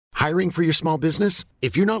Hiring for your small business?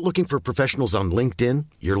 If you're not looking for professionals on LinkedIn,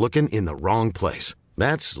 you're looking in the wrong place.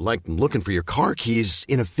 That's like looking for your car keys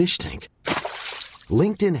in a fish tank.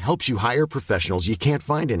 LinkedIn helps you hire professionals you can't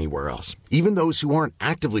find anywhere else, even those who aren't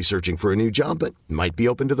actively searching for a new job but might be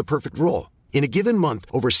open to the perfect role. In a given month,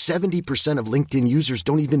 over 70% of LinkedIn users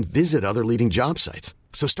don't even visit other leading job sites.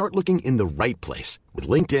 So start looking in the right place. With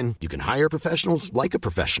LinkedIn, you can hire professionals like a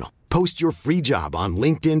professional. Post your free job on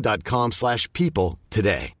linkedin.com/people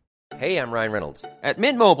today. Hey, I'm Ryan Reynolds. At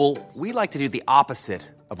Mint Mobile, we like to do the opposite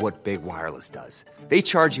of what Big Wireless does. They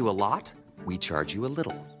charge you a lot, we charge you a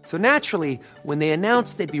little. So naturally, when they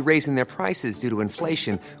announced they'd be raising their prices due to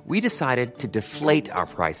inflation, we decided to deflate our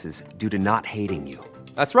prices due to not hating you.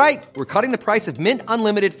 That's right. We're cutting the price of Mint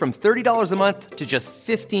Unlimited from $30 a month to just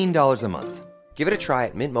 $15 a month. Give it a try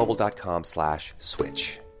at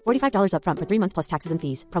mintmobile.com/switch. $45 up front for 3 months plus taxes and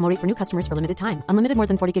fees. Promo rate for new customers for limited time. Unlimited more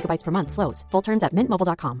than 40 gigabytes per month. Slows full terms at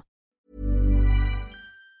mintmobile.com.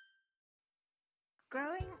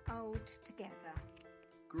 Growing old together.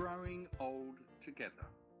 Growing old together.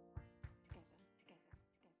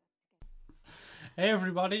 Hey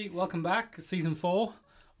everybody, welcome back. Season 4,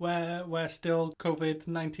 where we're still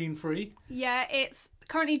COVID-19 free. Yeah, it's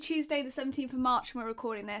currently Tuesday the 17th of March and we're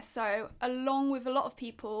recording this, so along with a lot of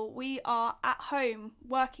people, we are at home,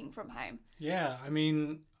 working from home. Yeah, I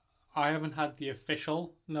mean, I haven't had the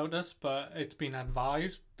official notice, but it's been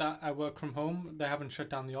advised that I work from home. They haven't shut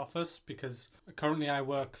down the office because currently I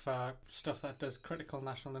work for stuff that does critical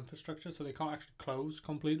national infrastructure, so they can't actually close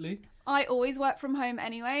completely. I always work from home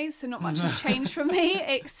anyway, so not much has changed for me,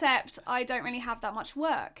 except I don't really have that much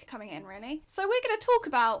work coming in, really. So we're going to talk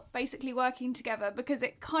about basically working together because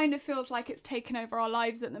it kind of feels like it's taken over our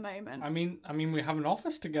lives at the moment. I mean, we have an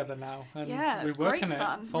office together now, and yeah, it's we work great in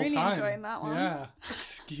fun. it full Really time. enjoying that one. Yeah,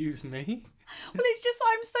 excuse me. Well, it's just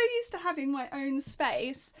I'm so used to having my own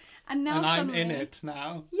space, and now suddenly I'm in it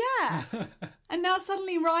now. Yeah. And now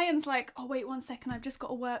suddenly Ryan's like, oh, wait 1 second, I've just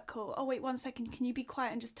got a work call. Oh, wait 1 second, can you be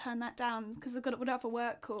quiet and just turn that down because I've got to have a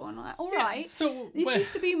work call. And I'm like, all right. So this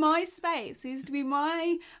used to be my space. It used to be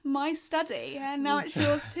my study, and now it's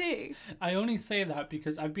yours too. I only say that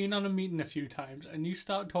because I've been on a meeting a few times and you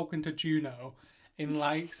start talking to Juno in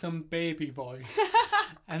like some baby voice.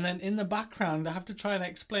 And then in the background, I have to try and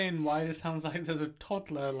explain why it sounds like there's a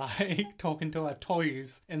toddler like talking to her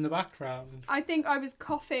toys in the background. I think I was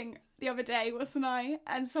coughing the other day, wasn't I?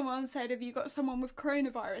 And someone said, have you got someone with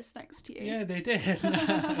coronavirus next to you? Yeah, they did.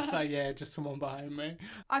 It's like, yeah, just someone behind me.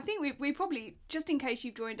 I think we probably, just in case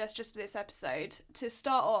you've joined us just for this episode, to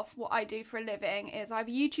start off, what I do for a living is I have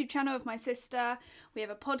a YouTube channel with my sister. We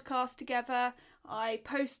have a podcast together. I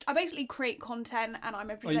basically create content, and I'm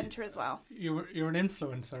a presenter as well. You're an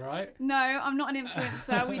influencer, right? No, I'm not an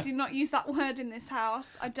influencer. We do not use that word in this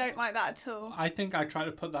house. I don't like that at all. I think I tried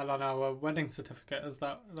to put that on our wedding certificate.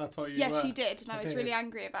 That's what you Yes, were. you did, and I was really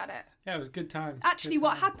angry about it. Yeah, it was a good time. Actually,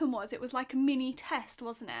 what happened was it was like a mini test,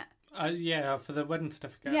 wasn't it? Yeah, for the wedding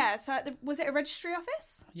certificate. Yeah, so was it a registry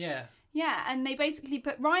office? Yeah. Yeah, and they basically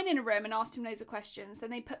put Ryan in a room and asked him loads of questions. Then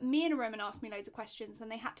they put me in a room and asked me loads of questions,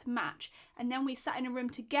 and they had to match. And then we sat in a room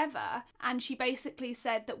together, and she basically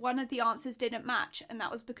said that one of the answers didn't match, and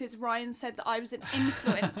that was because Ryan said that I was an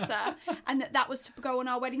influencer, and that was to go on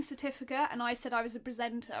our wedding certificate, and I said I was a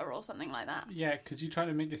presenter or something like that. Yeah, because you're trying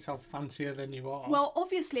to make yourself fancier than you are. Well,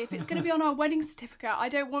 obviously, if it's going to be on our wedding certificate, I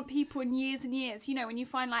don't want people in years and years, you know, when you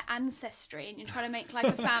find like Ancestry and you're trying to make like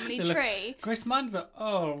a family tree. Grace Manver,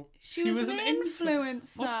 she was an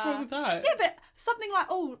influencer. What's wrong with that? Yeah, but something like,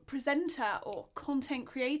 presenter or content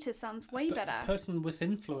creator sounds way better. Person with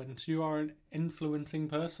influence. You are an influencing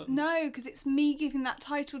person. No, because it's me giving that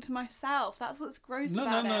title to myself. That's what's gross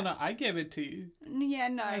about it. No. I gave it to you. Yeah,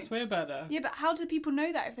 no. That's way better. Yeah, but how do people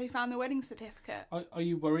know that if they found the wedding certificate? Are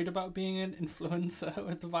you worried about being an influencer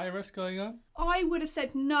with the virus going on? I would have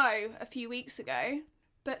said no a few weeks ago.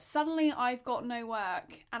 But suddenly I've got no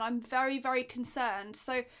work and I'm very, very concerned.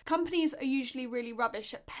 So companies are usually really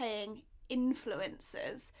rubbish at paying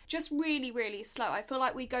influencers. Just really, really slow. I feel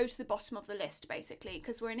like we go to the bottom of the list basically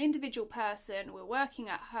because we're an individual person, we're working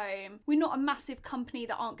at home. We're not a massive company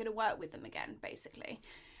that aren't going to work with them again, basically.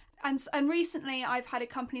 And recently I've had a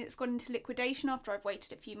company that's gone into liquidation after I've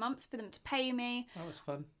waited a few months for them to pay me. That was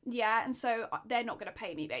fun. Yeah, and so they're not going to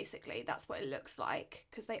pay me, basically. That's what it looks like,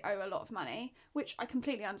 because they owe a lot of money, which I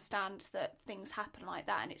completely understand that things happen like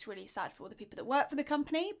that, and it's really sad for all the people that work for the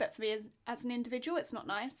company, but for me as an individual, it's not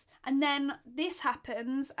nice. And then this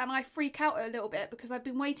happens, and I freak out a little bit, because I've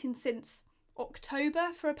been waiting since October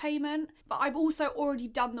for a payment, but I've also already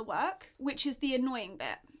done the work, which is the annoying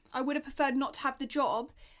bit. I would have preferred not to have the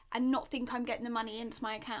job and not think I'm getting the money into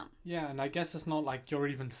my account. Yeah, and I guess it's not like you're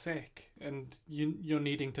even sick and you're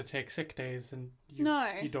needing to take sick days and you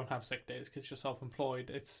don't have sick days because you're self-employed.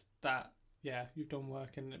 It's that, yeah, you've done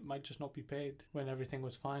work and it might just not be paid when everything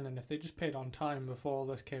was fine. And if they just paid on time before all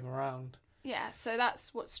this came around. Yeah, so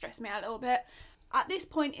that's what stressed me out a little bit. At this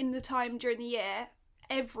point in the time during the year,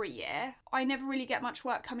 every year, I never really get much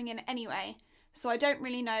work coming in anyway. So I don't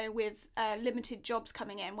really know with limited jobs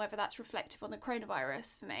coming in whether that's reflective on the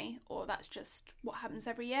coronavirus for me or that's just what happens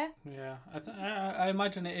every year. Yeah, I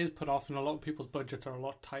imagine it is put off and a lot of people's budgets are a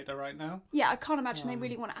lot tighter right now. Yeah, I can't imagine they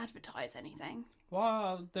really want to advertise anything.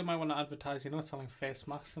 Well, they might want to advertise, selling face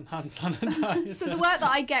masks and hand sanitizer. So the work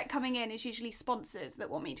that I get coming in is usually sponsors that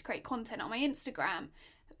want me to create content on my Instagram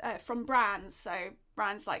from brands. So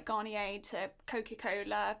brands like Garnier to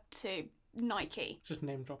Coca-Cola to Nike. Just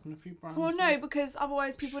name dropping a few brands. Well, no, because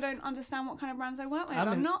otherwise people don't understand what kind of brands I work with.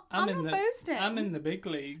 I'm not boasting. I'm in the big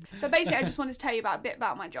league. But basically, I just wanted to tell you a bit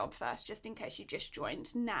about my job first, just in case you just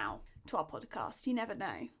joined now to our podcast. You never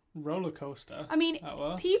know. Roller coaster. I mean,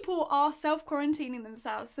 people are self-quarantining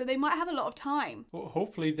themselves, so they might have a lot of time. Well,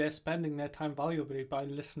 hopefully they're spending their time valuably by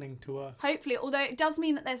listening to us. Hopefully, although it does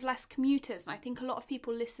mean that there's less commuters, and I think a lot of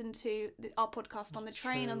people listen to our podcast on the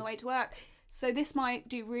train on the way to work. So this might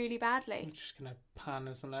do really badly. It's just going to pan,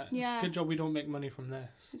 isn't it? Yeah. It's a good job we don't make money from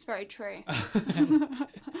this. It's very true.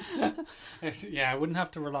 Yeah, I wouldn't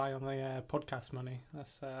have to rely on the podcast money.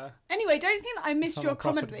 That's Anyway, don't think that I missed your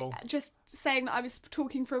comment just saying that I was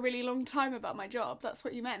talking for a really long time about my job. That's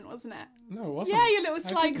what you meant, wasn't it? No, it wasn't. Yeah, your little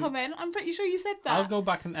sly comment. I'm pretty sure you said that. I'll go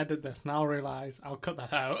back and edit this and I'll realise I'll cut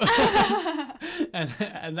that out.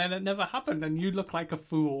 and then it never happened and you look like a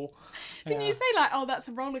fool. Didn't you say that's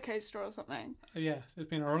a roller coaster or something? Yeah, it's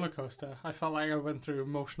been a roller coaster. I felt like I went through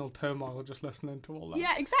emotional turmoil just listening to all that.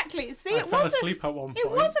 Yeah, exactly. See, I fell asleep at one point. It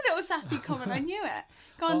was a little sassy comment. I knew it.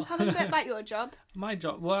 Go on, tell them a bit about your job. My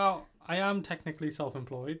job? Well, I am technically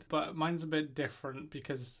self-employed, but mine's a bit different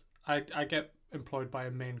because I get employed by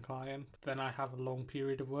a main client. Then I have a long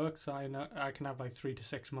period of work, so I can have 3 to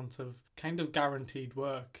 6 months of kind of guaranteed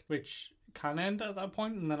work, which can end at that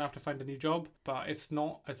point and then I have to find a new job, but it's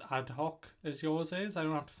not as ad hoc as yours is. I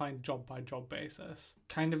don't have to find job by job basis.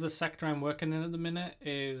 Kind of the sector I'm working in at the minute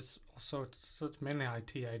is also, so it's mainly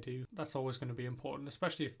IT I do. That's always going to be important,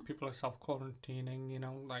 especially if people are self-quarantining,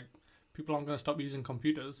 people aren't going to stop using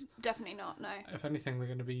computers. Definitely not, no. If anything, they're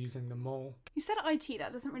going to be using them more. You said IT,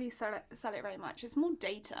 that doesn't really sell it very much. It's more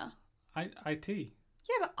data. IT?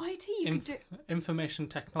 Yeah, but IT, you could do... Information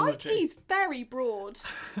technology. IT is very broad.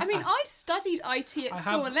 I mean, I studied IT at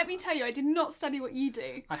school, and let me tell you, I did not study what you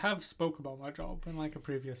do. I have spoke about my job in a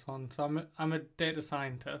previous one, so I'm a data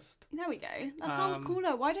scientist. There we go. That sounds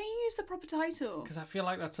cooler. Why don't you use the proper title? Because I feel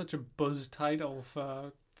like that's such a buzz title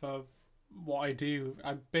for what I do.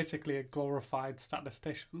 I'm basically a glorified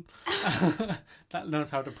statistician that knows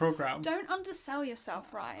how to program. Don't undersell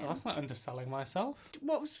yourself, Ryan. Oh, that's not underselling myself.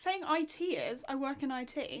 What was saying IT is, I work in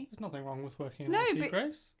IT. There's nothing wrong with working in IT,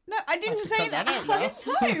 Grace. No, I didn't say that. No,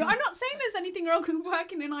 I'm not saying there's anything wrong with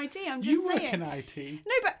working in IT. I'm just saying. You work in IT.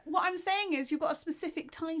 No, but what I'm saying is you've got a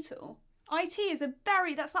specific title. IT is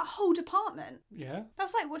that's that whole department. Yeah.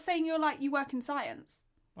 That's like we're saying you work in science.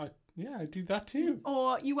 Yeah, I do that too.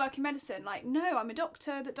 Or you work in medicine. No, I'm a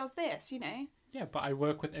doctor that does this, Yeah, but I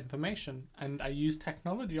work with information and I use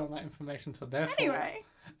technology on that information, so therefore...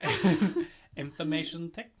 Anyway. Information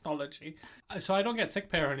technology. So I don't get sick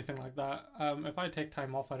pay or anything like that. If I take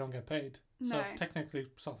time off, I don't get paid. No. So technically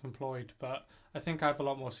self-employed, but I think I have a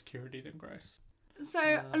lot more security than Grace.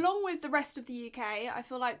 So, along with the rest of the UK, I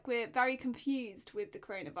feel like we're very confused with the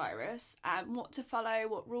coronavirus and what to follow,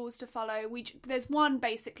 what rules to follow. There's one,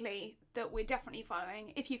 basically, that we're definitely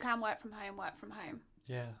following. If you can work from home, work from home.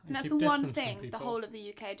 Yeah. And that's the one thing the whole of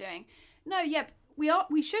the UK are doing. No, yeah,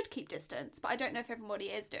 we should keep distance, but I don't know if everybody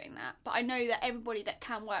is doing that. But I know that everybody that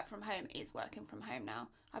can work from home is working from home now.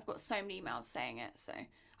 I've got so many emails saying it, so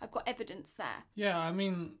I've got evidence there. Yeah, I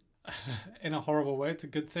mean, in a horrible way, it's a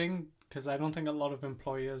good thing. Because I don't think a lot of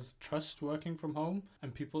employers trust working from home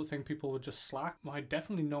and people think people will just slack. Well, I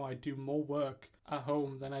definitely know I do more work at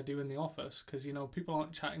home than I do in the office because, people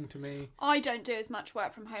aren't chatting to me. I don't do as much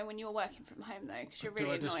work from home when you're working from home, though, because you're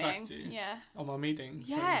really annoying. Distract you yeah. On my meetings?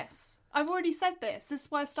 Yes. I've already said this. This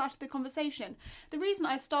is why I started the conversation. The reason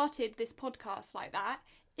I started this podcast like that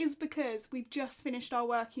is because we've just finished our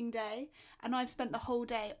working day and I've spent the whole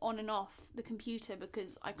day on and off the computer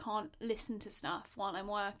because I can't listen to stuff while I'm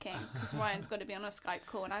working because Ryan's got to be on a Skype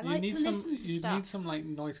call and I like to listen to stuff. You need some like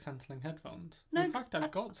noise cancelling headphones. No, in fact,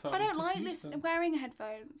 I've got some. I don't like wearing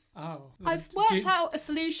headphones. Oh. I've worked out a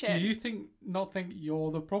solution. Do you not think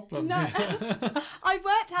you're the problem? No. I've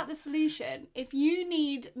worked out the solution. If you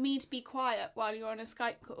need me to be quiet while you're on a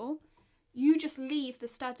Skype call, you just leave the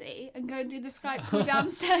study and go and do the Skype call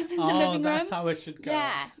downstairs in the living room. Oh, that's how it should go.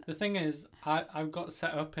 Yeah. The thing is, I've got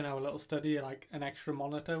set up in our little study like an extra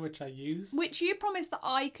monitor which I use. Which you promised that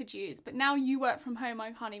I could use, but now you work from home,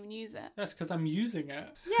 I can't even use it. That's because I'm using it.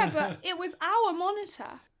 Yeah, but it was our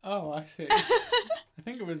monitor. Oh, I see. I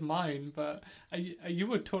think it was mine, but you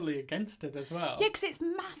were totally against it as well. Yeah, because it's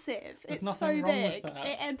massive. There's it's so nothing wrong big. with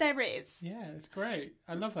that. There is. Yeah, it's great.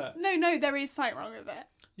 I love it. No, there is something wrong with it.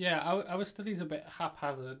 Yeah, our study's a bit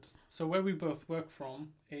haphazard. So where we both work from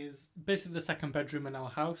is basically the second bedroom in our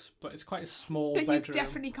house, but it's quite a small bedroom. But you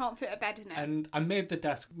definitely can't fit a bed in it. And I made the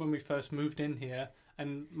desk when we first moved in here,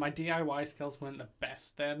 and my DIY skills weren't the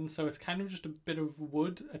best then, so it's kind of just a bit of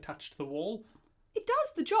wood attached to the wall. It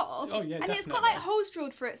does the job. Oh, yeah, and it's got like holes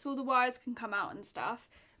drilled for it so all the wires can come out and stuff.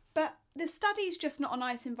 But the study's just not a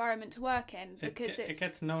nice environment to work in because it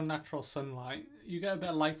gets no natural sunlight. You get a bit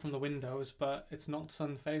of light from the windows, but it's not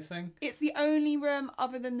sun facing. It's the only room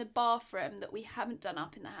other than the bathroom that we haven't done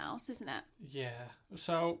up in the house, isn't it? Yeah.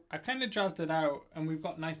 So I kind of jazzed it out, and we've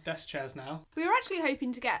got nice desk chairs now. We were actually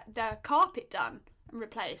hoping to get the carpet done and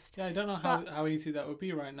replaced. Yeah, I don't know how easy that would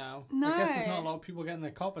be right now. No. I guess there's not a lot of people getting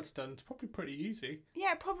their carpets done. It's probably pretty easy.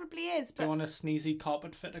 Yeah, it probably is. Do you want a sneezy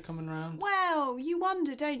carpet fitter coming around? Well, you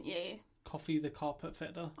wonder, don't you? Coffee the carpet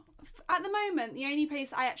fitter. At the moment, the only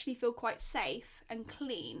place I actually feel quite safe and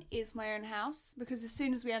clean is my own house, because as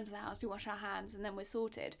soon as we enter the house, we wash our hands and then we're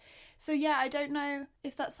sorted. So yeah, I don't know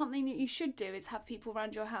if that's something that you should do, is have people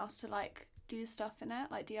around your house to like do stuff in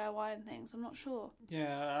it, like DIY and things. I'm not sure.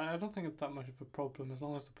 Yeah, I don't think it's that much of a problem as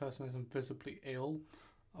long as the person isn't visibly ill.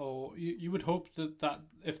 Or you would hope that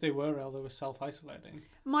if they were ill, they were self-isolating.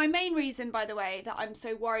 My main reason, by the way, that I'm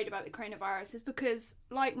so worried about the coronavirus is because,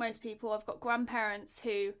 like most people, I've got grandparents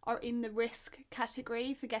who are in the risk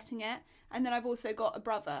category for getting it, and then I've also got a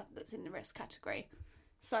brother that's in the risk category.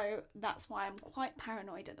 So that's why I'm quite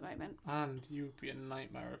paranoid at the moment. And you'd be a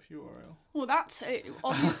nightmare if you were ill. Well, that too,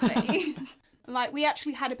 obviously. Like, we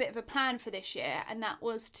actually had a bit of a plan for this year, and that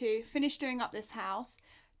was to finish doing up this house,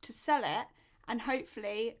 to sell it, and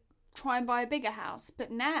hopefully try and buy a bigger house.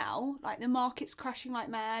 But now, like, the market's crashing like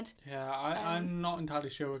mad. Yeah, I'm not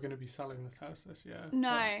entirely sure we're going to be selling this house this year. No,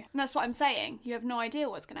 and that's what I'm saying. You have no idea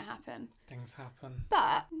what's going to happen. Things happen.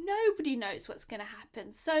 But nobody knows what's going to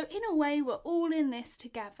happen. So in a way, we're all in this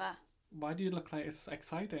together. Why do you look like it's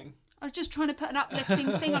exciting? I was just trying to put an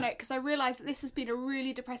uplifting thing on it because I realised that this has been a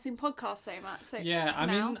really depressing podcast so much. So yeah, I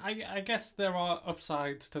mean, I guess there are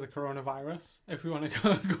upsides to the coronavirus if we want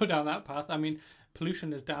to go down that path. I mean,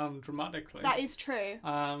 pollution is down dramatically. That is true.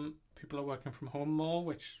 People are working from home more,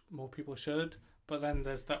 which more people should. But then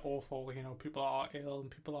there's the awful, people are ill and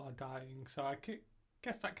people are dying. So I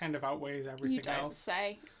guess that kind of outweighs everything else. You don't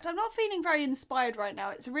say. I'm not feeling very inspired right now.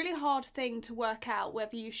 It's a really hard thing to work out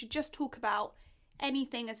whether you should just talk about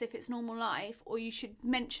anything as if it's normal life, or you should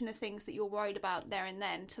mention the things that you're worried about there and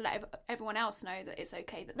then to let everyone else know that it's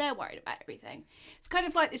okay that they're worried about everything. It's kind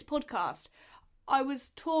of like this podcast. I was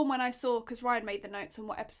torn when I saw, because Ryan made the notes on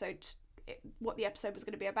what the episode was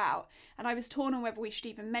going to be about, and I was torn on whether we should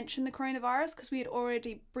even mention the coronavirus because we had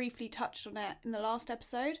already briefly touched on it in the last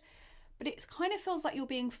episode. But it kind of feels like you're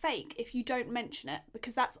being fake if you don't mention it,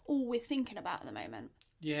 because that's all we're thinking about at the moment.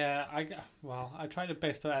 Yeah, I try to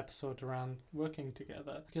base the episode around working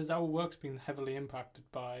together because our work's been heavily impacted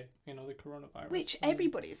by, the coronavirus. Which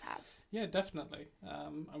everybody's has. Yeah, definitely.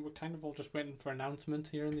 And we're kind of all just waiting for announcements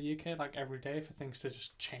here in the UK, like every day, for things to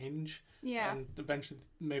just change. Yeah. And eventually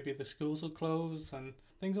maybe the schools will close and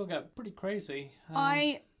things will get pretty crazy.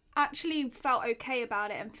 I actually felt okay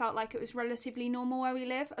about it and felt like it was relatively normal where we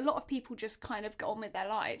live. A lot of people just kind of go on with their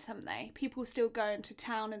lives, haven't they? People still going to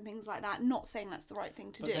town and things like that. Not saying that's the right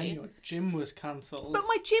thing to do. But then your gym was cancelled. But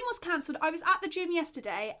my gym was cancelled. I was at the gym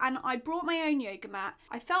yesterday and I brought my own yoga mat.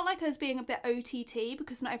 I felt like I was being a bit OTT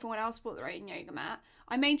because not everyone else brought their own yoga mat.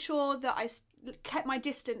 I made sure that I kept my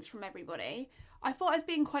distance from everybody. I thought I was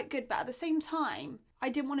being quite good, but at the same time, I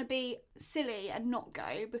didn't want to be silly and not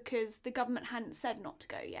go because the government hadn't said not to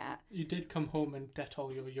go yet. You did come home and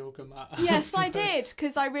Dettol your yoga mat. Yes, I did,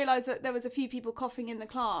 because I realised that there was a few people coughing in the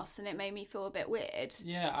class and it made me feel a bit weird.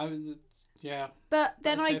 Yeah, I was. Yeah. But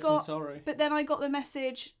then I got sorry. But then I got the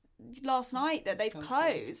message last night that they've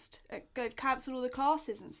closed. They've cancelled all the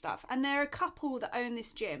classes and stuff. And there are a couple that own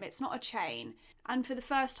this gym. It's not a chain. And for the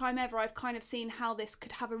first time ever, I've kind of seen how this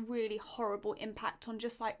could have a really horrible impact on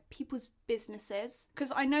just like people's businesses.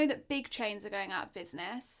 Because I know that big chains are going out of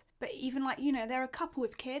business. But even like, you know, there are a couple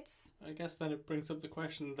with kids. I guess then it brings up the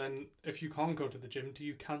question then, if you can't go to the gym, do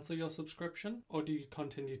you cancel your subscription? Or do you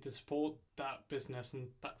continue to support that business and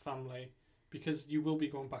that family? Because you will be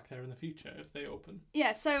going back there in the future if they open.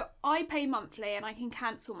 Yeah, so I pay monthly and I can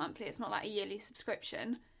cancel monthly. It's not like a yearly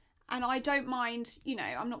subscription. And I don't mind, you know,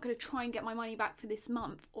 I'm not going to try and get my money back for this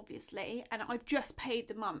month, obviously. And I've just paid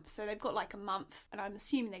the month. So they've got like a month. And I'm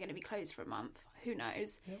assuming they're going to be closed for a month. Who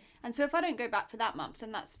knows? Yep. And so if I don't go back for that month,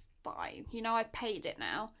 then that's fine. You know, I've paid it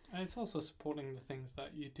now. And it's also supporting the things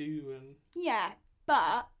that you do. And yeah,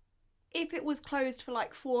 but if it was closed for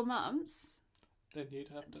like 4 months... Then you'd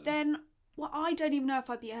have to... Then... Well, I don't even know if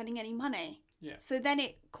I'd be earning any money. Yeah. So then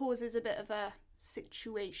it causes a bit of a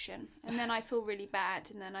situation. And then I feel really bad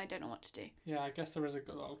and then I don't know what to do. Yeah, I guess there is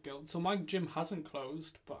a lot of guilt. So my gym hasn't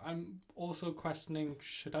closed, but I'm also questioning,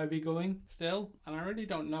 should I be going still? And I really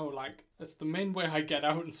don't know. Like, it's the main way I get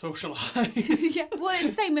out and socialise. Yeah, well,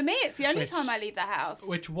 it's the same with me. It's the only time I leave the house.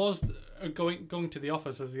 Which was going to the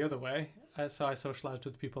office was the other way. So I socialised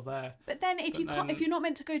with people there. But then if you're not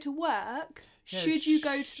meant to go to work, should you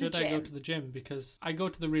go to the gym? Should I go to the gym? Because I go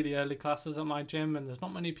to the really early classes at my gym and there's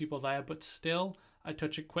not many people there, but still I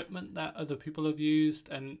touch equipment that other people have used,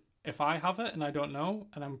 and if I have it and I don't know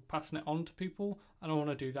and I'm passing it on to people, I don't want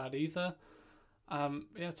to do that either. Yeah,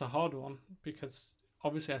 it's a hard one because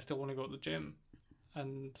obviously I still want to go to the gym,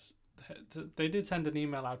 and they did send an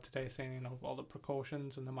email out today saying, you know, all the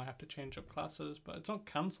precautions and they might have to change up classes, but it's not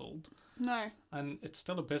cancelled. No. And it's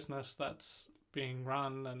still a business that's being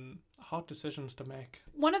run and hard decisions to make.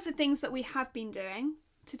 One of the things that we have been doing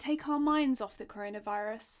to take our minds off the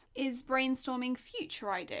coronavirus is brainstorming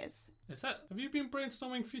future ideas. Have you been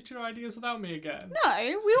brainstorming future ideas without me again? No,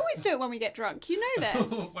 we always do it when we get drunk. You know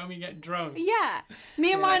this. When we get drunk. Yeah.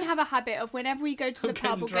 Me and Ryan have a habit of whenever we go to the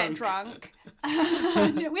pub or get drunk. We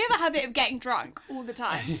have a habit of getting drunk all the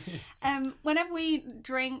time. Whenever we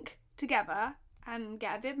drink together and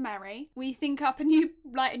get a bit merry, we think up a new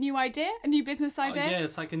idea, a new business idea. Yeah,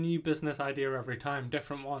 it's like a new business idea every time,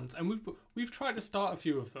 different ones. And we've tried to start a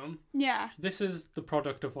few of them. Yeah. This is the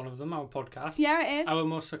product of one of them, our podcast. Yeah, it is. Our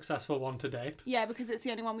most successful one to date. Yeah, because it's the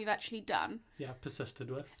only one we've actually done. Yeah, persisted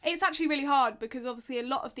with. It's actually really hard because obviously a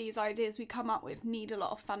lot of these ideas we come up with need a lot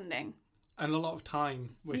of funding. And a lot of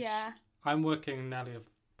time, which I'm working nearly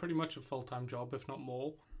pretty much a full-time job, if not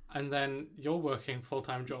more. And then you're working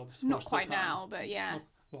full-time jobs. Not quite now, but yeah.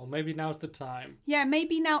 Well, maybe now's the time. Yeah,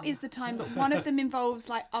 maybe now is the time, but one of them involves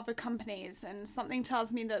like other companies, and something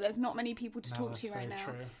tells me that there's not many people to talk to right now.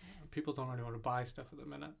 True. People don't really want to buy stuff at the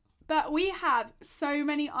minute. But we have so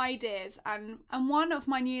many ideas, and one of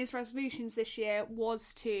my New Year's resolutions this year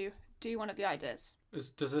was to do one of the ideas.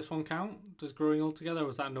 Does this one count? Does Growing Old Together, or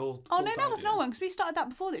was that an old Oh, no, that was idea? an old one, because we started that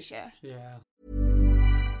before this year. Yeah.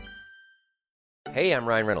 Hey, I'm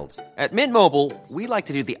Ryan Reynolds. At Mint Mobile, we like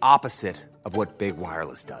to do the opposite of what Big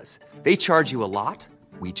Wireless does. They charge you a lot,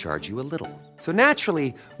 we charge you a little. So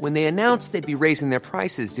naturally, when they announced they'd be raising their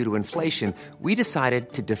prices due to inflation, we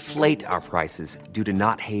decided to deflate our prices due to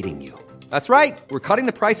not hating you. That's right. We're cutting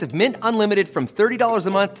the price of Mint Unlimited from $30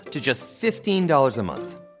 a month to just $15 a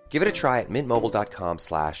month. Give it a try at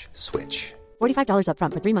mintmobile.com/switch. $45 up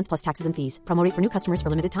front for 3 months plus taxes and fees. Promo rate for new customers for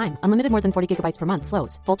limited time. Unlimited more than 40 gigabytes per month.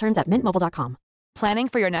 Slows full terms at mintmobile.com. Planning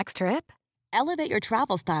for your next trip? Elevate your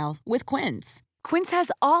travel style with Quince. Quince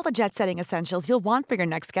has all the jet-setting essentials you'll want for your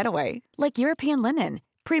next getaway, like European linen,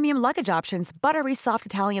 premium luggage options, buttery soft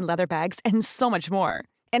Italian leather bags, and so much more.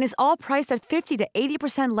 And is all priced at 50 to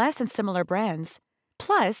 80% less than similar brands.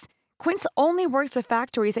 Plus, Quince only works with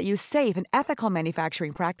factories that use safe and ethical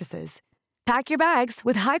manufacturing practices. Pack your bags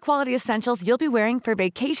with high-quality essentials you'll be wearing for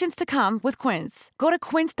vacations to come with Quince. Go to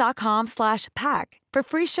quince.com/pack for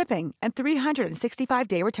free shipping and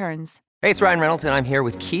 365-day returns. Hey, it's Ryan Reynolds, and I'm here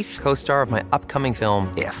with Keith, co-star of my upcoming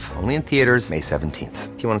film, If, only in theaters May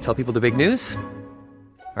 17th. Do you want to tell people the big news?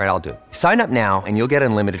 All right, I'll do it. Sign up now and you'll get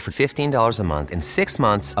unlimited for $15 a month and 6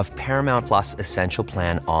 months of Paramount Plus Essential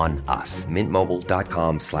Plan on us.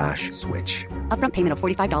 mintmobile.com/switch. Upfront payment of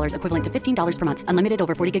 $45 equivalent to $15 per month. Unlimited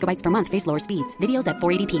over 40 gigabytes per month. Face lower speeds. Videos at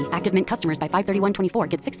 480p. Active Mint customers by 531.24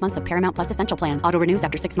 get 6 months of Paramount Plus Essential Plan. Auto renews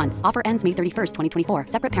after 6 months. Offer ends May 31st, 2024.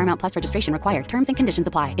 Separate Paramount Plus registration required. Terms and conditions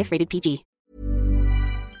apply if rated PG.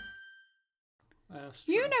 that's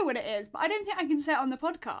true. You know what it is, but I don't think I can say it on the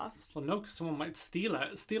podcast. Well, no, because someone might steal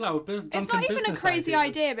our business. It's not even a crazy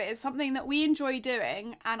idea, but it's something that we enjoy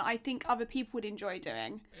doing, and I think other people would enjoy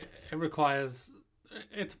doing. It requires...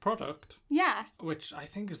 It's a product. Yeah. Which I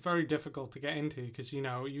think is very difficult to get into because, you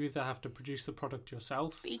know, you either have to produce the product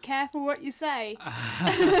yourself. Be careful what you say.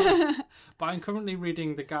 But I'm currently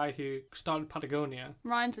reading the guy who started Patagonia.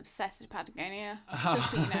 Ryan's obsessed with Patagonia.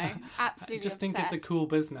 Just so you know. Absolutely I just think it's a cool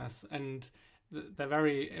business and they're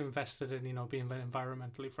very invested in, you know, being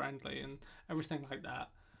environmentally friendly and everything like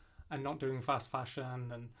that. And not doing fast fashion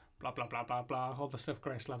and blah, blah, blah, blah, blah. All the stuff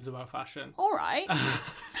Grace loves about fashion. All right.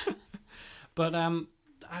 But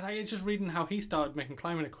I was just reading how he started making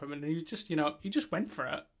climbing equipment, and he just went for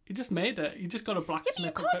it. He just made it. He just got a blacksmith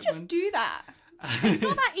Yeah, but you equipment. can't just do that. It's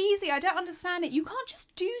not that easy. I don't understand it. You can't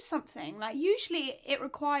just do something. Like, usually it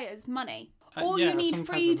requires money. Or yeah, you need some type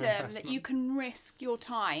of freedom that investment. you can risk your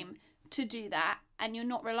time to do that, and you're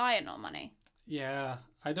not reliant on money. Yeah,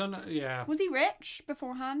 I don't know. Yeah, Was he rich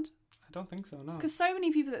beforehand? I don't think so. No, Because so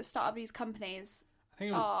many people that start up these companies...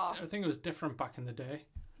 I think it was different back in the day.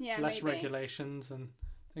 Yeah, Less maybe. regulations and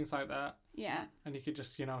things like that. Yeah. And you could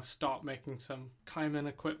just, you know, start making some climbing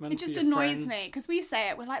equipment. It just for your annoys friends. me because we say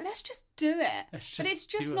it, we're like, let's just do it. Let's But just it's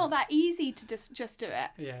just do not it. that easy to just do it.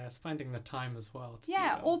 Yeah, it's finding the time as well. To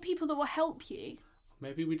Yeah, do that. or people that will help you.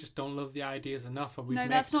 Maybe we just don't love the ideas enough, or we No, make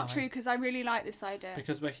that's not time. true because I really like this idea.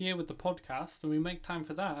 Because we're here with the podcast and we make time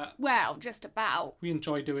for that. Well, just about. We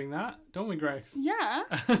enjoy doing that, don't we, Grace? Yeah.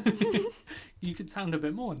 You could sound a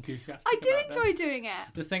bit more enthusiastic. I do about enjoy it. doing it.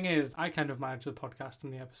 The thing is, I kind of manage the podcast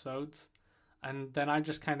and the episodes, and then I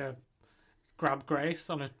just kind of grab Grace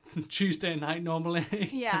on a Tuesday night normally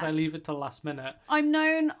because Yeah. I leave it till last minute. I'm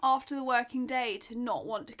known after the working day to not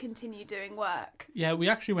want to continue doing work. Yeah, we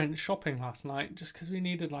actually went shopping last night just because we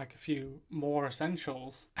needed like a few more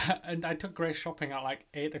essentials. And I took Grace shopping at like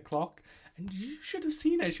 8 o'clock. And you should have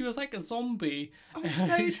seen her. She was like a zombie. I'm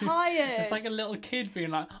so tired. It's like a little kid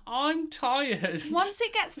being like, I'm tired. Once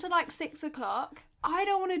it gets to like 6 o'clock, I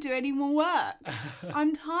don't want to do any more work.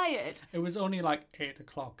 I'm tired. It was only like 8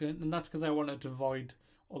 o'clock. And that's because I wanted to avoid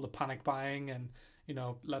all the panic buying and, you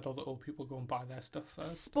know, let all the old people go and buy their stuff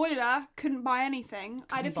first. Spoiler, couldn't buy anything.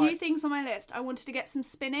 I had a Couldn't few buy- things on my list. I wanted to get some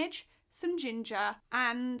spinach, some ginger,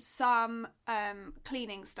 and some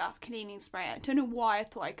cleaning stuff, cleaning spray. I don't know why I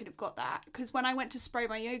thought I could have got that. Because when I went to spray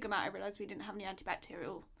my yoga mat, I realised we didn't have any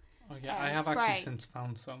antibacterial. Oh, yeah, I have spray. actually since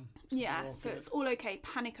found some. So Yeah, we're all so good. it's all okay.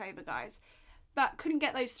 Panic over, guys. But couldn't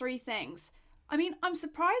get those 3 things. I mean, I'm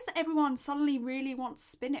surprised that everyone suddenly really wants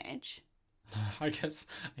spinach. I guess,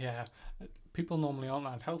 yeah. People normally aren't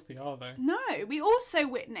that healthy, are they? No, we also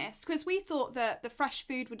witnessed, because we thought that the fresh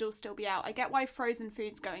food would all still be out. I get why frozen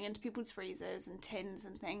food's going into people's freezers and tins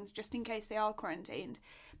and things, just in case they are quarantined.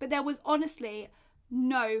 But there was honestly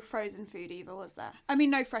no frozen food either, was there? I mean,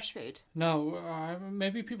 no fresh food. No,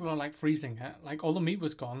 maybe people are like freezing it. Like all the meat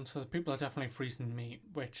was gone, so people are definitely freezing meat,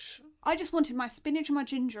 which... I just wanted my spinach and my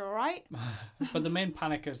ginger, alright? But the main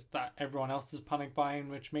panic is that everyone else is panic buying,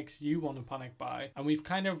 which makes you want to panic buy. And we've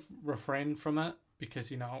kind of refrained from it because,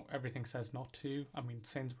 you know, everything says not to. I mean,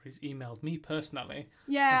 Sainsbury's emailed me personally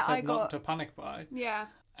Yeah, and said I not got... to panic buy. Yeah.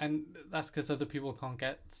 And that's because other people can't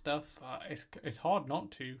get stuff. It's hard not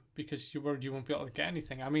to because you're worried you won't be able to get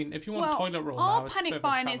anything. I mean, if you want toilet roll our now, it's a bit panic of a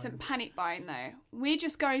buying challenge. isn't panic buying though. We're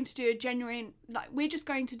just going to do we're just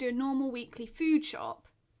going to do a normal weekly food shop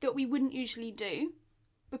that we wouldn't usually do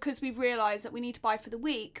because we've realised that we need to buy for the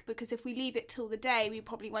week because if we leave it till the day, we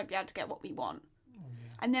probably won't be able to get what we want.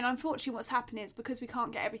 And then unfortunately what's happened is because we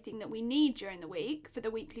can't get everything that we need during the week for the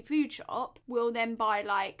weekly food shop, we'll then buy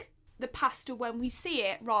like the pasta when we see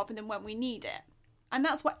it rather than when we need it. And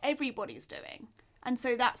that's what everybody's doing. And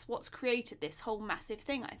so that's what's created this whole massive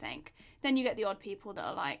thing, I think. Then you get the odd people that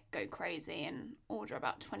are like, go crazy and order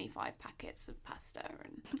about 25 packets of pasta.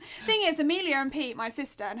 And thing is, Amelia and Pete, my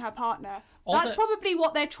sister and her partner, that's probably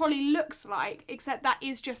what their trolley looks like, except that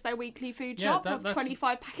is just their weekly food shop of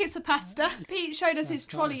 25 packets of pasta. Pete showed us his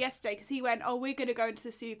trolley yesterday because he went, oh, we're going to go into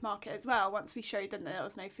the supermarket as well, once we showed them that there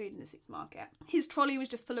was no food in the supermarket. His trolley was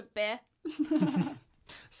just full of beer.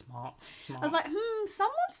 Smart. I was like,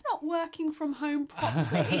 someone's not working from home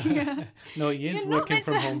properly. No, he is You're not working meant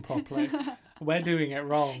from to- home properly. We're doing it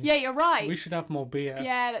wrong. Yeah, you're right. We should have more beer.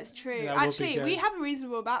 Yeah, that's true. That would be Actually, we good. have a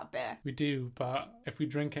reasonable amount of beer. We do, but if we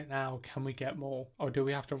drink it now, can we get more? Or do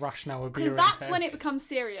we have to ration our beer Because that's intake? when it becomes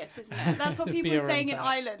serious, isn't it? That's what people Beer were saying in intake.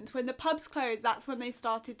 Ireland. When the pubs closed, that's when they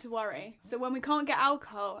started to worry. So when we can't get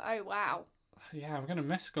alcohol, oh wow. Yeah, I'm going to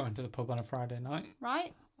miss going to the pub on a Friday night.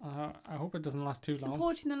 Right? I hope it doesn't last too long.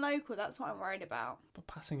 Supporting the local, that's what I'm worried about. But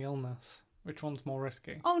passing illness. Which one's more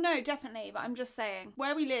risky? Oh no, definitely, but I'm just saying,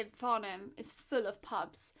 where we live, Farnham, is full of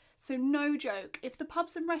pubs. So no joke, if the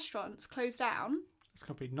pubs and restaurants close down, It's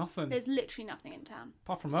going to be nothing. there's literally nothing in town.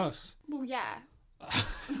 Apart from us. Well, yeah.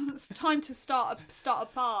 It's time to start a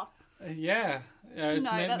bar. Yeah. No,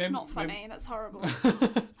 that's not funny. That's horrible.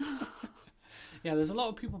 Yeah, there's a lot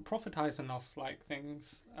of people profitising off like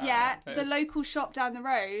things. Yeah, this. the local shop down the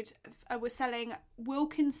road was selling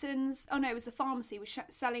Wilkinson's. Oh no, it was the pharmacy was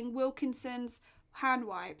selling Wilkinson's hand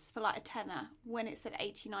wipes for like a tenner when it said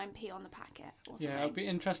 89p on the packet or something. Yeah, it'd be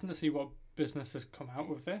interesting to see what businesses come out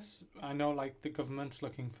with this. I know like the government's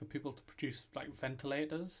looking for people to produce like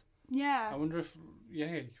ventilators. Yeah. I wonder if,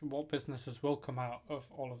 what businesses will come out of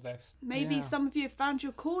all of this. Maybe Yeah. some of you have found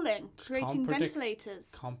your calling, creating predict-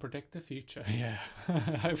 ventilators. Can't predict the future. Yeah.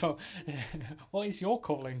 What is your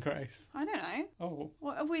calling, Grace? I don't know. Oh.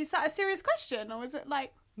 What, is that a serious question or was it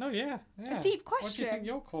like No, yeah. a deep What do you question? think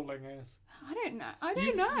your calling is? I don't know. I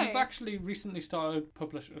don't know. You've actually recently started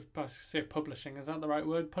publishing, is that the right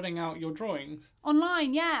word? Putting out your drawings.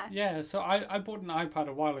 Online, yeah. Yeah, so I bought an iPad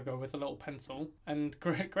a while ago with a little pencil, and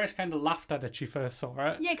Grace kind of laughed at it when she first saw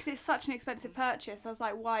it. Yeah, because it's such an expensive purchase. I was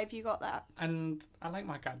like, why have you got that? And I like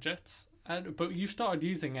my gadgets. But you started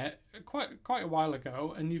using it quite a while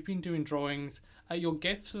ago, and you've been doing drawings. Your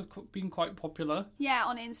GIFs have been quite popular. Yeah,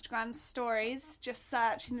 on Instagram stories. Just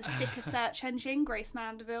search in the sticker search engine, Grace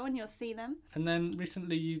Mandeville, and you'll see them. And then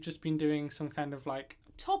recently you've just been doing some kind of like...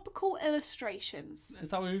 Topical illustrations. Is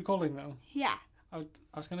that what you're calling them? Yeah. I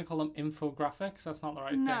was going to call them infographics. That's not the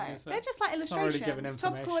right No, thing, is it? they're just like It's not really giving illustrations.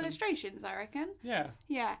 Topical information. illustrations, I reckon. Yeah.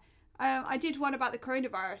 Yeah. I did one about the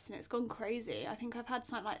coronavirus and it's gone crazy. I think I've had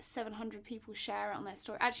something like 700 people share it on their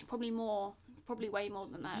story. Actually, probably more. Probably way more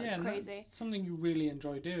than that. Yeah, It's crazy. That's something you really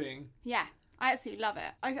enjoy doing. Yeah. I absolutely love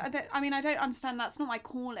it. I mean, I don't understand. That's not my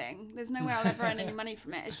calling. There's no way I'll ever earn any money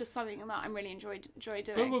from it. It's just something that I'm really enjoy But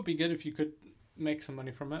doing. it would be good if you could make some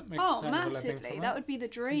money from it. Make Oh, kind of a living massively. from That it. would be the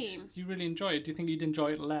dream. You really enjoy it. Do you think you'd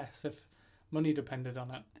enjoy it less if money depended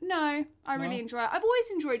on it? No, I really No? enjoy it. I've always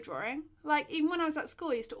enjoyed drawing. Like, even when I was at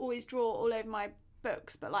school, I used to always draw all over my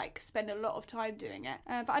books, but like spend a lot of time doing it.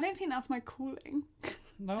 But I don't think that's my calling.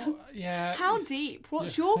 No? Yeah. How deep?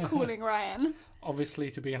 What's your calling, Ryan? Obviously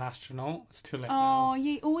to be an astronaut. It's too late Oh, now.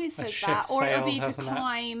 he always A says ship that. Or it would be sailed, to hasn't it?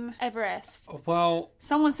 climb Everest. Well,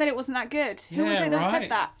 Someone said it wasn't that good. Who was it that right.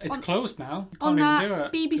 said that? It's closed now. You on can't that even do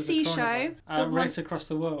it. BBC 'cause of show, coronavirus. the one- Race Across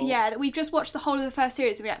the World. Yeah, that we've just watched the whole of the first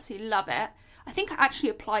series and we absolutely love it. I think I actually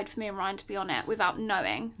applied for me and Ryan to be on it without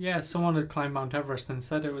knowing. Yeah, someone had climbed Mount Everest and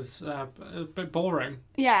said it was a bit boring.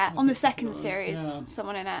 Yeah, on the think second it was, series, yeah.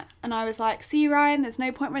 someone in it. And I was like, see, Ryan, there's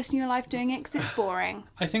no point wasting your life doing it because it's boring.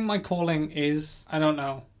 I think my calling is, I don't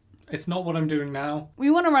know, it's not what I'm doing now.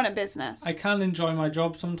 We want to run a business. I can enjoy my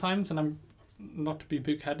job sometimes, and I'm not to be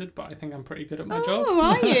big-headed, but I think I'm pretty good at my job. Oh,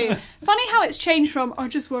 are you? Funny how it's changed from, I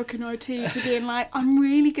just work in IT, to being like, I'm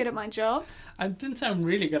really good at my job. I didn't say I'm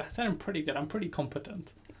really good. I said I'm pretty good. I'm pretty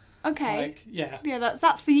competent. Okay. Like, yeah. Yeah,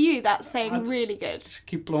 that's for you, that's saying really good. Just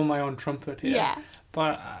keep blowing my own trumpet here. Yeah.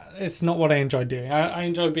 But it's not what I enjoy doing. I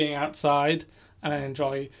enjoy being outside, and I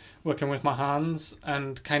enjoy working with my hands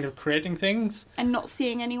and kind of creating things. And not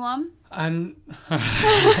seeing anyone. And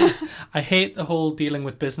I hate the whole dealing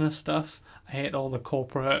with business stuff. I hate all the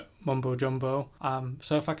corporate mumbo jumbo.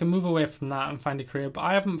 So if I can move away from that and find a career, but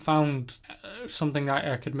I haven't found something that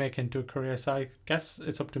I could make into a career, so I guess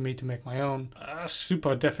it's up to me to make my own.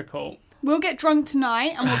 Super difficult. We'll get drunk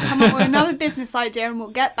tonight and we'll come up with another business idea and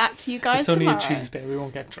we'll get back to you guys It's only tomorrow. a Tuesday. We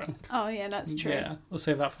won't get drunk. Oh, yeah, that's true. Yeah, we'll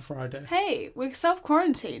save that for Friday. Hey, we're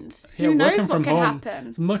self-quarantined. Yeah, Who knows working what from could home, happen?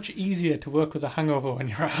 It's much easier to work with a hangover when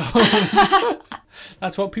you're at home.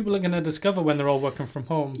 That's what people are going to discover when they're all working from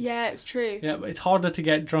home. Yeah, it's true. Yeah, but it's harder to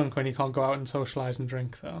get drunk when you can't go out and socialise and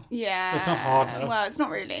drink, though. Yeah. It's not harder. Well, it's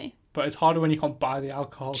not really. But it's harder when you can't buy the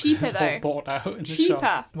alcohol. 'cause Cheaper, it's all though. bought out in the Cheaper.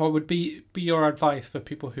 shop. What would be your advice for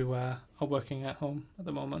people who are working at home at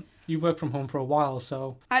the moment? You've worked from home for a while,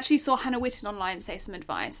 so... I actually saw Hannah Witten online say some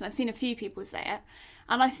advice, and I've seen a few people say it.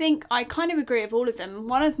 And I think I kind of agree with all of them.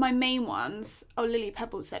 One of my main ones, Lily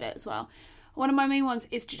Pebbles said it as well. One of my main ones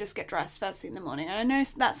is to just get dressed first thing in the morning. And I know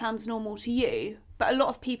that sounds normal to you, but a lot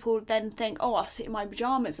of people then think, oh, I'll sit in my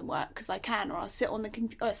pajamas and work because I can, or I'll sit on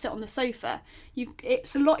the sofa.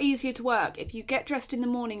 It's a lot easier to work if you get dressed in the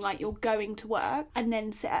morning like you're going to work, and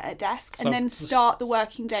then sit at a desk, and then start the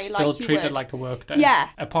working day like you would. Still treat it like a work day. Yeah.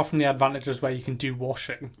 Apart from the advantages where you can do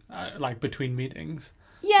washing, like between meetings.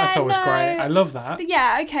 Yeah, That's always no. great. I love that.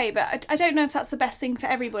 Yeah, okay, but I don't know if that's the best thing for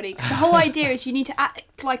everybody, because the whole idea is you need to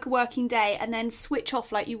act like a working day and then switch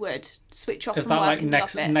off like you would switch off Is from that work like in the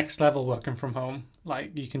office. next level working from home?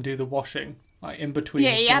 Like you can do the washing like in between.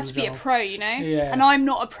 Yeah, you have doing to the be a job. pro, you know? Yeah. And I'm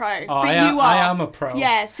not a pro, Oh, but you are. I am a pro.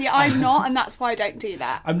 Yeah, see, I'm not, and that's why I don't do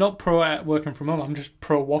that. I'm not pro at working from home. I'm just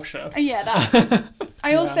pro washer. Yeah, that's...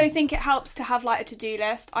 I also think it helps to have like a to-do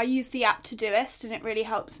list. I use the app Todoist, and it really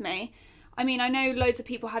helps me. I mean, I know loads of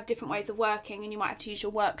people have different ways of working, and you might have to use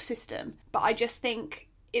your work system, but I just think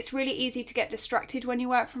it's really easy to get distracted when you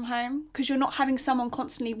work from home because you're not having someone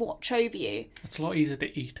constantly watch over you. It's a lot easier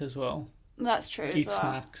to eat as well. That's true Eat as well.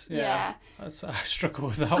 snacks. Yeah. I struggle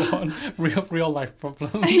with that one. real life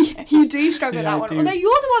problems. You do struggle with Yeah, that I one. do. Although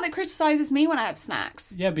you're the one that criticises me when I have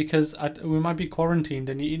snacks. Yeah, because we might be quarantined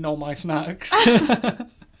and you're eating all my snacks.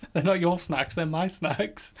 They're not your snacks, they're my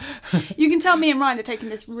snacks. You can tell me and Ryan are taking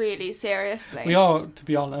this really seriously. We are, to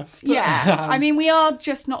be honest. Yeah. I mean, we are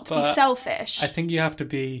just not to be But selfish. I think you have to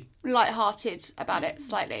be, Light-hearted about it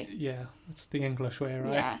slightly. yeah, it's the English way,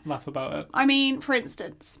 right? Yeah. Laugh about it. I mean, for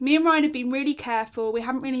instance, me and Ryan have been really careful. We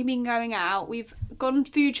haven't really been going out. We've gone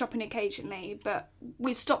food shopping occasionally, but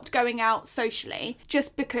we've stopped going out socially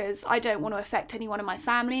just because I don't want to affect anyone in my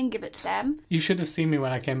family and give it to them. You should have seen me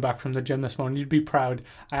when I came back from the gym this morning. You'd be proud.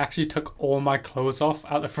 I actually took all my clothes off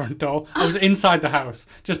out the front door. I was inside the house,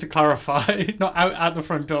 just to clarify, not out at the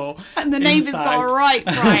front door. And the neighbours got a right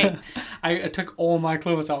fright. I took all my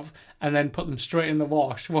clothes off and then put them straight in the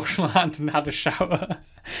washed my hands and had a shower.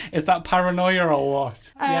 Is that paranoia or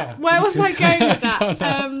what? Yeah. Where was I going with I don't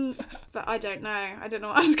that? know. But I don't know. I don't know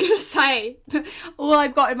what I was going to say. All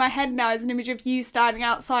I've got in my head now is an image of you standing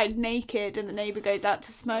outside naked and the neighbour goes out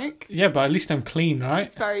to smoke. Yeah, but at least I'm clean, right?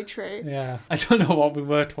 It's very true. Yeah. I don't know what we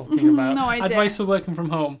were talking about. No idea. Advice for working from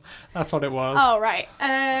home. That's what it was. Oh, right.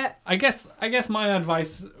 I guess my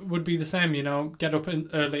advice would be the same, get up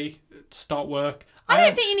early, start work. I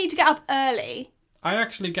don't think you need to get up early. I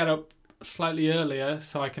actually get up slightly earlier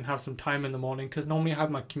so I can have some time in the morning because normally I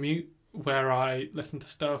have my commute where I listen to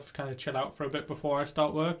stuff, kind of chill out for a bit before I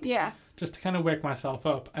start work. Yeah. Just to kind of wake myself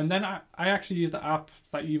up. And then I actually use the app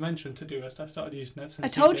that you mentioned, Todoist. I started using it since I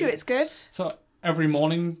told you you did. it's good. So every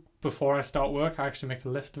morning before I start work, I actually make a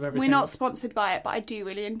list of everything. We're not sponsored by it, but I do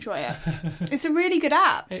really enjoy it. It's a really good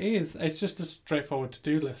app. It is. It's just a straightforward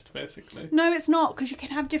to-do list, basically. No, it's not, because you can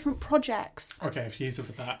have different projects. Okay, if you use it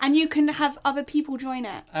for that. And you can have other people join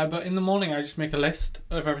it. But in the morning, I just make a list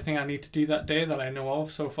of everything I need to do that day that I know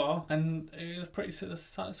of so far. And it's pretty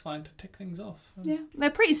satisfying to tick things off. Yeah.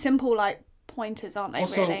 They're pretty simple, like, pointers, aren't they,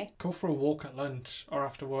 Also, really? go for a walk at lunch or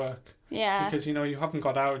after work. Yeah. Because, you haven't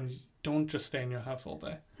got out and you don't just stay in your house all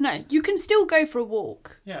day. No, you can still go for a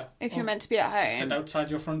walk. Yeah. If you're meant to be at home. Sit outside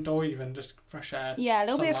your front door even, just fresh air. Yeah, a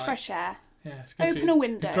little bit of sunlight. fresh air. Yeah, it's good Open for you. a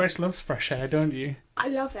window. Grace loves fresh air, don't you? I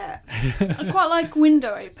love it. I quite like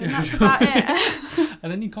window open, that's about it.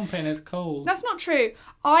 And then you complain it's cold. That's not true.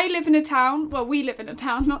 I live in a town, well, we live in a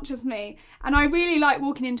town, not just me, and I really like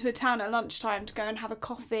walking into a town at lunchtime to go and have a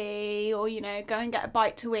coffee or, go and get a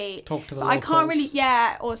bite to eat. Talk to the But I can't locals.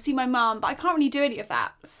 really, or see my mum, but I can't really do any of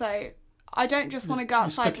that, so I don't just want to go You're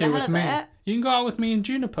outside stuck for the here hell with of me. it. You can go out with me and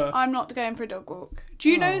Juniper. I'm not going for a dog walk.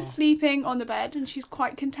 Juno's sleeping on the bed and she's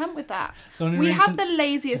quite content with that. The only We reason- have the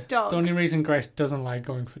laziest dog. The only reason Grace doesn't like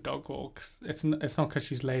going for dog walks, it's not because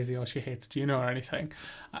she's lazy or she hates Juno or anything.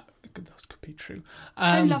 Those could be true.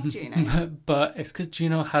 I love Juno. But it's because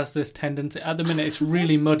Juno has this tendency. At the minute, it's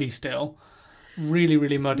really muddy still. Really,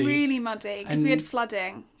 really muddy. Really muddy, because we had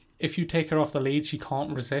flooding. If you take her off the lead, she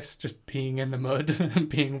can't resist just peeing in the mud and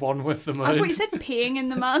being one with the mud. I thought you said peeing in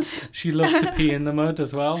the mud. She loves to pee in the mud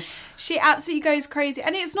as well. She absolutely goes crazy.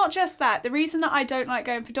 And it's not just that. The reason that I don't like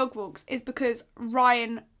going for dog walks is because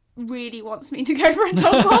Ryan really wants me to go for a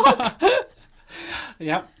dog walk.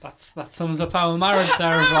 Yep, that sums up our marriage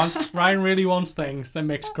there, everyone. Ryan really wants things that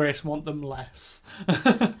makes Grace want them less.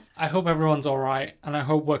 I hope everyone's alright, and I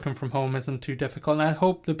hope working from home isn't too difficult. And I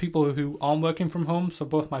hope the people who aren't working from home, so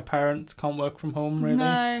both my parents can't work from home, really.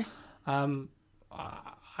 No.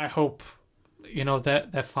 I hope,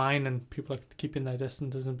 they're fine and people are keeping their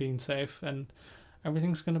distances and being safe, and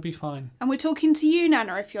everything's going to be fine. And we're talking to you,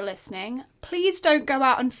 Nana, if you're listening. Please don't go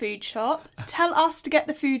out and food shop. Tell us to get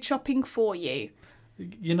the food shopping for you.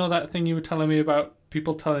 You know that thing you were telling me about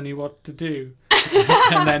people telling you what to do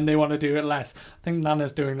and then they want to do it less? I think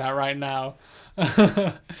Nana's doing that right now.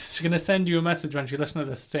 She's going to send you a message when she listens to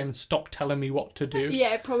this saying, stop telling me what to do.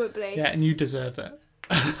 Yeah, probably. Yeah, and you deserve it.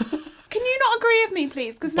 Can you not agree with me,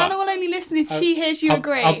 please? Because But- Nana will only listen if she hears you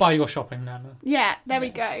agree. I'll buy your shopping, Nana. Yeah, there we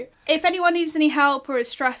go. If anyone needs any help or is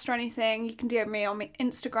stressed or anything, you can DM me on my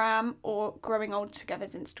Instagram or Growing Old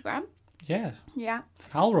Together's Instagram. Yeah, Yeah.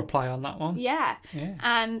 I'll reply on that one. Yeah. Yeah.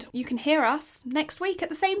 And you can hear us next week at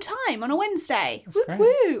the same time on a Wednesday. Whoop great.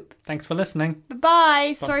 whoop. Thanks for listening.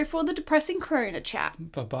 Bye-bye. Sorry for all the depressing corona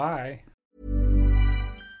chat. Bye-bye.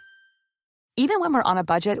 Even when we're on a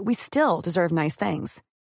budget, we still deserve nice things.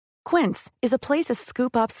 Quince is a place to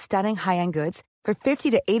scoop up stunning high-end goods for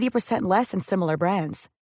 50 to 80% less than similar brands.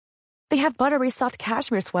 They have buttery soft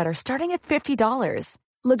cashmere sweaters starting at $50,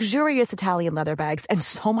 luxurious Italian leather bags, and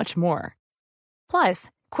so much more.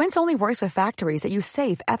 Plus, Quince only works with factories that use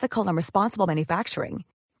safe, ethical, and responsible manufacturing.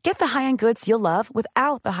 Get the high-end goods you'll love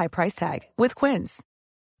without the high price tag with Quince.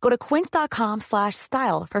 Go to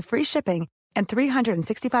quince.com/style for free shipping and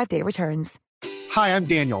 365-day returns. Hi, I'm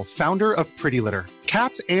Daniel, founder of Pretty Litter.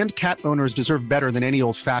 Cats and cat owners deserve better than any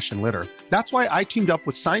old-fashioned litter. That's why I teamed up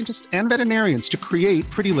with scientists and veterinarians to create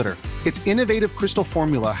Pretty Litter. Its innovative crystal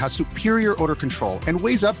formula has superior odor control and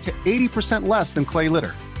weighs up to 80% less than clay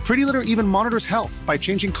litter. Pretty Litter even monitors health by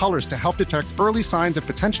changing colors to help detect early signs of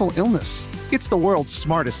potential illness. It's the world's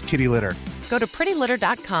smartest kitty litter. Go to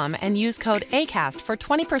prettylitter.com and use code ACAST for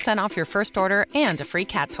 20% off your first order and a free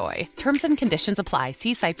cat toy. Terms and conditions apply.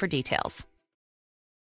 See site for details.